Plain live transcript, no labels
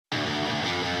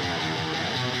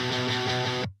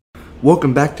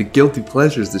Welcome back to Guilty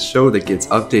Pleasures, the show that gets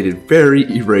updated very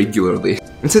irregularly.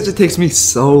 And since it takes me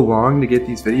so long to get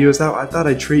these videos out, I thought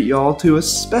I'd treat y'all to a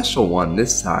special one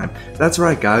this time. That's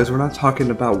right guys, we're not talking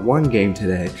about one game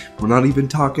today, we're not even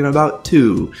talking about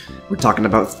two, we're talking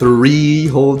about 3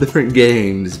 whole different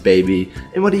games, baby.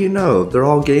 And what do you know, they're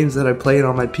all games that I played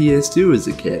on my PS2 as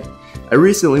a kid. I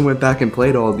recently went back and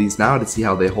played all of these now to see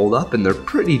how they hold up, and they're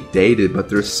pretty dated, but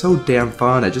they're so damn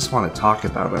fun I just want to talk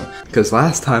about them. Because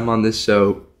last time on this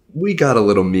show, we got a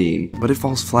little mean. But it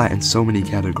falls flat in so many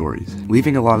categories,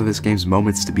 leaving a lot of this game's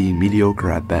moments to be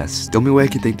mediocre at best. The only way I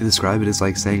can think to describe it is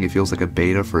like saying it feels like a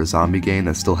beta for a zombie game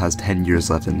that still has 10 years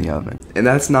left in the oven. And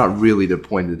that's not really the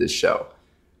point of this show.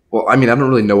 Well, I mean, I don't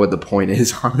really know what the point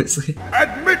is, honestly.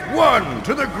 Admit one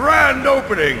to the grand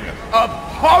opening of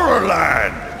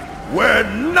Horrorland, where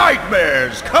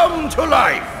nightmares come to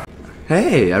life!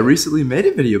 Hey, I recently made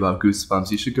a video about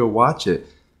Goosebumps, you should go watch it.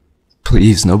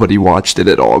 Please, nobody watched it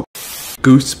at all.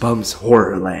 Goosebumps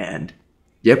Horrorland.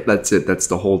 Yep, that's it, that's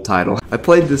the whole title. I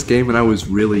played this game when I was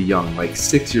really young, like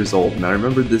 6 years old, and I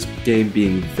remember this game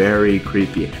being very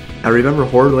creepy. I remember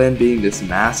Horrorland being this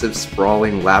massive,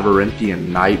 sprawling,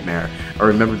 labyrinthian nightmare. I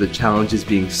remember the challenges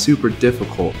being super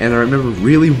difficult, and I remember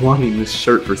really wanting this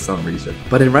shirt for some reason.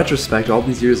 But in retrospect, all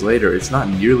these years later, it's not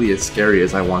nearly as scary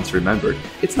as I once remembered.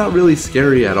 It's not really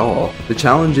scary at all. The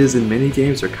challenges in mini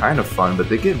games are kind of fun, but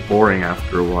they get boring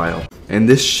after a while. And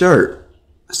this shirt,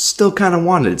 I still kind of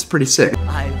want it, it's pretty sick.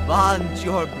 I want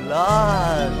your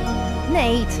blood.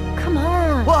 Nate, come on.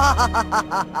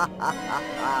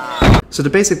 So the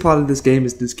basic plot of this game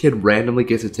is this kid randomly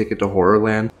gets a ticket to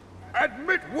Horrorland.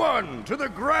 Admit one to the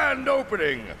grand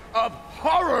opening of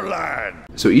Horrorland!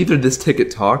 So either this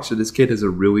ticket talks or this kid has a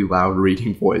really loud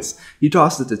reading voice. He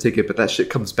tosses the ticket, but that shit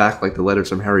comes back like the letters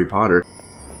from Harry Potter.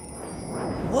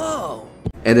 Whoa!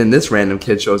 And then this random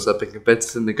kid shows up and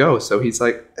convinces him to go, so he's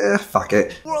like, fuck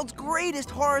it. World's greatest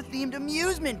horror-themed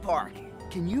amusement park.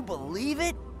 Can you believe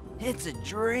it? It's a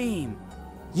dream.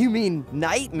 You mean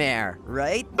nightmare,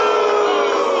 right?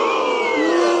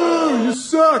 You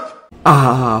suck!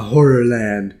 Ah,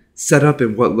 Horrorland. Set up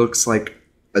in what looks like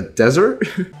a desert?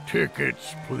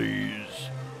 Tickets, please.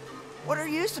 What are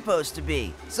you supposed to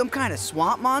be? Some kind of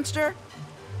swamp monster?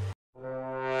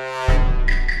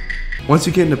 Once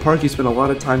you get in the park, you spend a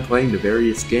lot of time playing the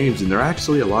various games, and they're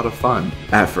actually a lot of fun.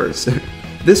 At first.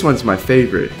 This one's my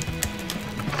favorite.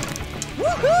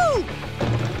 Woohoo!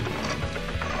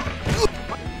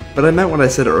 But I meant what I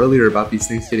said earlier about these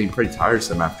things getting pretty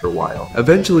tiresome after a while.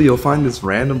 Eventually you'll find this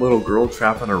random little girl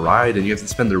trapped on a ride and you have to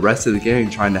spend the rest of the game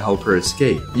trying to help her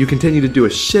escape. You continue to do a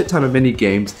shit ton of mini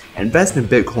games, invest in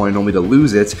Bitcoin only to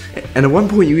lose it, and at one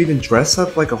point you even dress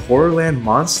up like a Horrorland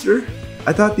monster?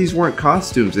 I thought these weren't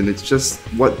costumes and it's just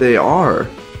what they are.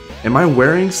 Am I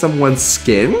wearing someone's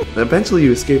skin? Eventually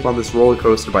you escape on this roller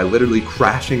coaster by literally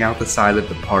crashing out the side of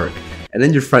the park. And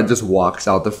then your friend just walks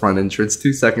out the front entrance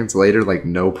 2 seconds later like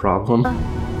no problem.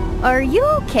 Are you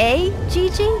okay,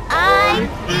 Gigi? I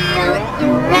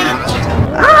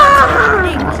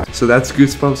feel So that's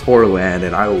Goosebumps Horrorland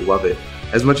and I love it.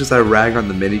 As much as I rag on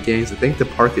the minigames, I think the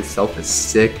park itself is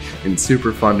sick and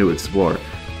super fun to explore.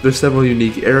 There's several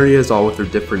unique areas, all with their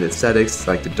different aesthetics,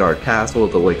 like the dark castle,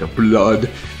 the lake of blood,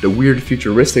 the weird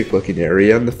futuristic looking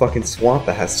area, and the fucking swamp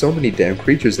that has so many damn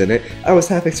creatures in it, I was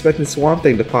half expecting Swamp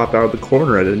Thing to pop out of the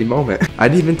corner at any moment.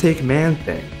 I'd even take Man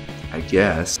Thing, I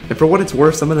guess. And for what it's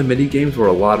worth, some of the mini games were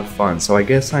a lot of fun, so I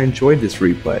guess I enjoyed this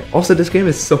replay. Also, this game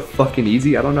is so fucking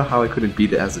easy, I don't know how I couldn't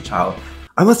beat it as a child.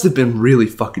 I must have been really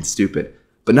fucking stupid.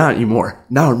 But not anymore.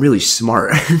 Now I'm really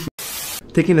smart.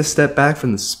 Taking a step back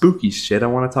from the spooky shit, I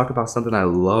want to talk about something I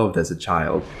loved as a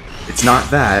child. It's not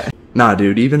that. Nah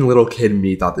dude, even little kid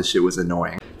me thought this shit was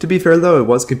annoying. To be fair though, it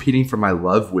was competing for my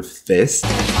love with Fist.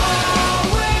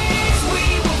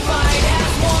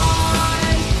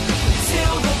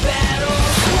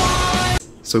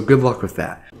 So good luck with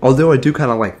that. Although I do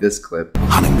kinda like this clip.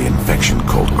 Hunting the infection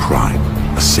called crime,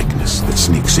 a sickness that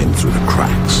sneaks in through the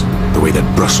cracks. The way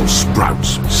that Brussels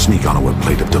sprouts sneak onto a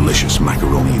plate of delicious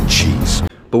macaroni and cheese.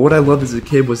 But what I loved as a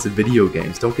kid was the video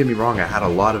games. Don't get me wrong, I had a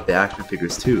lot of the action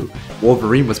figures too.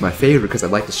 Wolverine was my favorite because I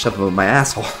like to shove him in my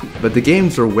asshole. But the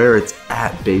games are where it's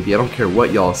at, baby. I don't care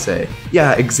what y'all say.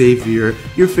 Yeah, Xavier,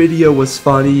 your video was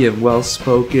funny and well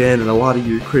spoken and a lot of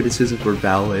your criticisms were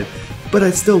valid. But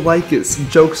I still like it. Some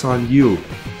jokes on you,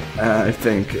 I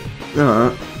think.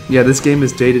 Yeah, this game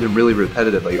is dated and really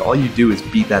repetitive. Like, all you do is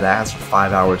beat that ass for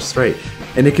 5 hours straight.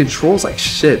 And it controls like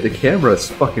shit. The camera is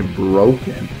fucking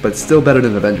broken. But still better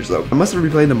than Avengers though. I must have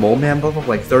replayed the Mole Man level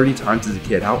like 30 times as a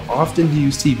kid. How often do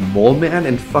you see Mole Man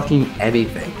in fucking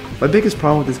anything? My biggest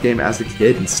problem with this game as a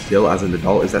kid and still as an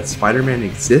adult is that Spider-Man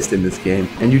exists in this game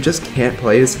and you just can't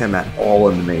play as him at all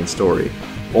in the main story.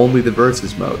 Only the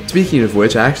versus mode. Speaking of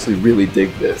which, I actually really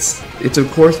dig this. It's of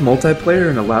course multiplayer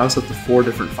and allows up to 4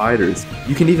 different fighters.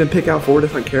 You can even pick out 4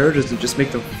 different characters and just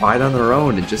make them fight on their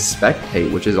own and just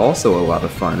spectate, which is also a lot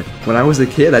of fun. When I was a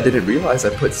kid, I didn't realize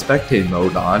I put spectate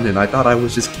mode on and I thought I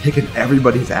was just kicking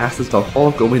everybody's asses to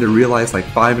Hulk, only to realize like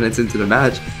 5 minutes into the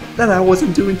match that I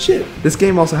wasn't doing shit. This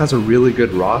game also has a really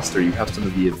good roster. You have some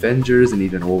of the Avengers and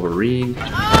even Wolverine.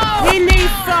 He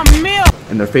needs some milk!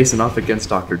 And they're facing off against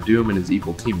Dr. Doom and his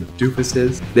evil team of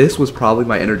doofuses. This was probably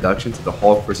my introduction to the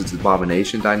Hulk versus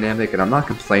Abomination dynamic, and I'm not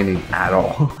complaining at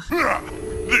all.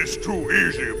 This too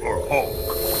easy for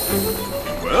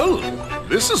Hulk. Well,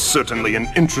 this is certainly an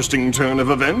interesting turn of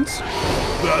events.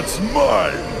 That's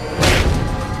mine!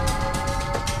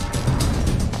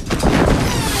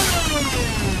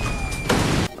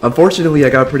 Unfortunately,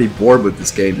 I got pretty bored with this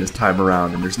game this time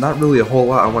around, and there's not really a whole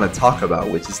lot I want to talk about,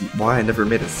 which is why I never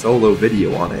made a solo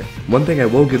video on it. One thing I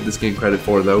will give this game credit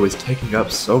for, though, is taking up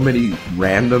so many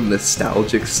random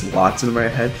nostalgic slots in my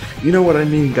head. You know what I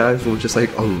mean, guys? Where just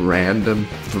like a random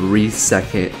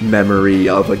 3-second memory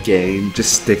of a game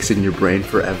just sticks in your brain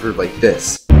forever, like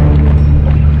this.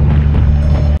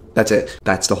 That's it.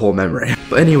 That's the whole memory.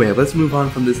 But anyway, let's move on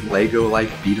from this Lego-like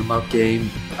beat-em-up game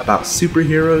about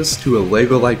superheroes to a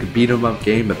Lego-like beat-em-up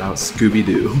game about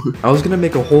Scooby-Doo. I was gonna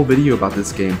make a whole video about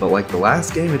this game, but like the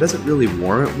last game, it doesn't really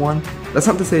warrant one. That's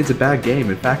not to say it's a bad game.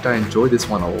 In fact, I enjoyed this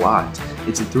one a lot.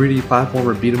 It's a 3D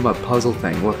platformer beat-em-up puzzle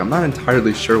thing. Look, I'm not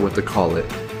entirely sure what to call it.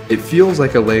 It feels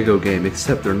like a Lego game,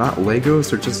 except they're not Legos,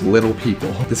 they're just little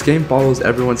people. This game follows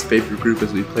everyone's favorite group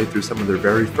as we play through some of their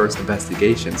very first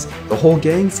investigations. The whole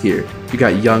gang's here. You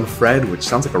got Young Fred, which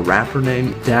sounds like a rapper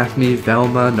name, Daphne,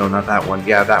 Velma, no not that one,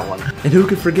 yeah that one. And who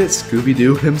could forget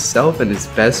Scooby-Doo himself and his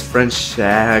best friend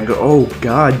Shag. Oh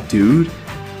god, dude.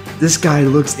 This guy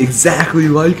looks exactly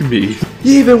like me.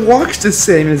 He even walks the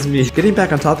same as me. Getting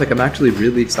back on topic, I'm actually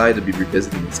really excited to be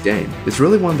revisiting this game. It's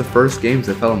really one of the first games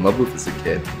I fell in love with as a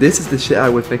kid. This is the shit I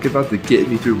would think about to get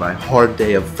me through my hard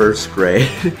day of first grade.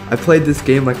 I played this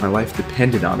game like my life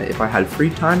depended on it. If I had free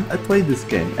time, I played this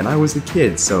game. And I was a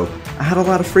kid, so I had a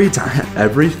lot of free time.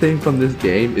 Everything from this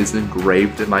game is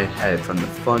engraved in my head, from the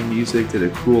fun music to the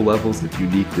cool levels of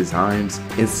unique designs.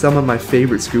 And some of my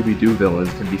favorite Scooby-Doo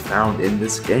villains can be found in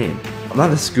this game. I'm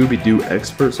not a Scooby-Doo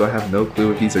expert, so I have no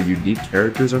clue if these are unique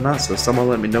characters or not, so someone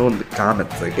let me know in the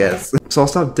comments, I guess. So I'll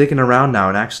stop digging around now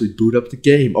and actually boot up the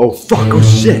game. Oh fuck, oh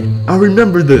shit, I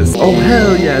remember this. Oh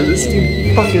hell yeah, this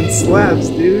game fucking slaps,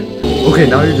 dude. Okay,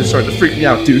 now you're just starting to freak me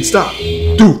out, dude, stop.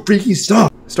 Dude, freaking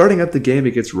stop. Starting up the game,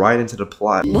 it gets right into the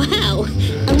plot. Wow,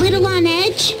 a little on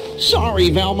edge? Sorry,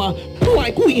 Velma.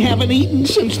 Like we haven't eaten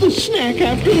since the snack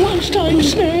after lunchtime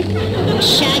snack.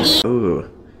 Shaggy. Ooh.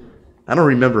 I don't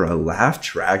remember a laugh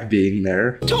track being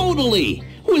there. Totally!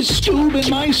 With Scoob and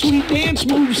my sweet dance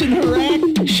moves in her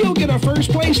act, she'll get a first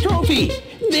place trophy.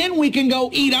 Then we can go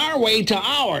eat our way to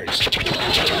ours.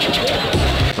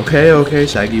 Okay,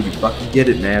 Shaggy, we fucking get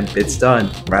it, man. It's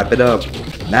done. Wrap it up.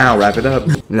 Now, wrap it up.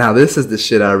 Now, this is the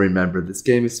shit I remember. This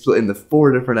game is split into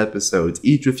 4 different episodes,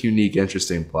 each with unique,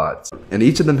 interesting plots. And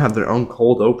each of them have their own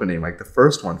cold opening, like the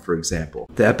first one, for example.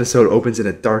 The episode opens in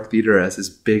a dark theater as this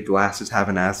big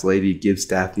glasses-having-ass lady gives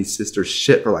Daphne's sister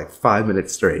shit for like 5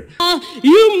 minutes straight.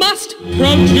 You must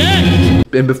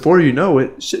project! And before you know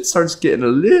it, shit starts getting a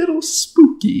little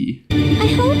spooky. I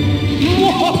hope.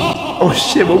 Oh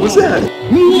shit, what was that?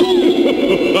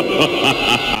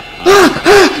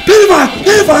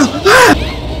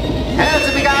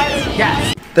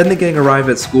 Then the gang arrive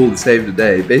at school to save the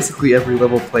day. Basically every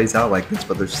level plays out like this,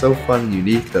 but they're so fun and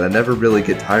unique that I never really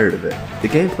get tired of it. The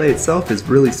gameplay itself is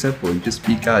really simple. You just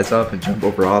beat guys up and jump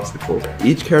over obstacles.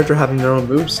 Each character having their own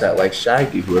moveset, like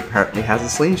Shaggy, who apparently has a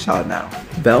slingshot now.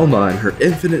 Velma and her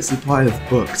infinite supply of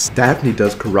books. Daphne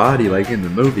does karate like in the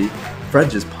movie. Fred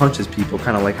just punches people,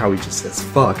 kind of like how he just says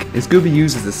fuck. And Scooby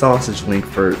uses the sausage link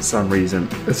for some reason.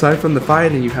 Aside from the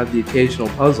fighting, you have the occasional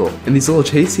puzzle. And these little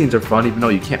chase scenes are fun even though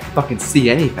you can't fucking see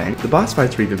anything. The boss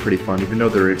fights are even pretty fun even though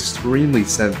they're extremely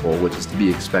simple, which is to be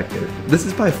expected. This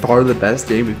is by far the best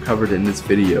game we've covered in this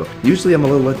video. Usually I'm a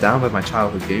little let down by my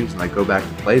childhood games when I go back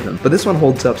to play them, but this one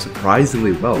holds up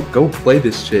surprisingly well. Go play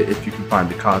this shit if you can find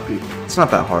a copy. It's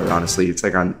not that hard, honestly. It's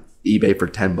like on eBay for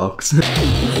 $10.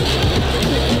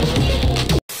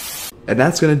 And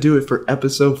that's gonna do it for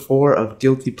episode 4 of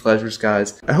Guilty Pleasures,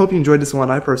 guys. I hope you enjoyed this one.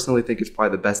 I personally think it's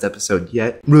probably the best episode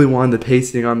yet. Really wanted the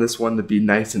pacing on this one to be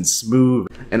nice and smooth.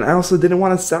 And I also didn't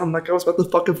want to sound like I was about to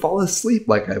fucking fall asleep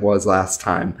like I was last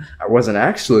time. I wasn't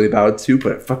actually about to,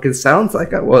 but it fucking sounds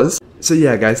like I was. So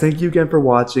yeah, guys, thank you again for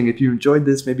watching. If you enjoyed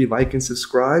this, maybe like and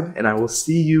subscribe, and I will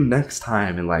see you next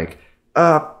time in like,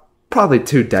 probably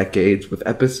 2 decades with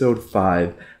episode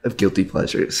 5 of Guilty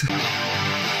Pleasures.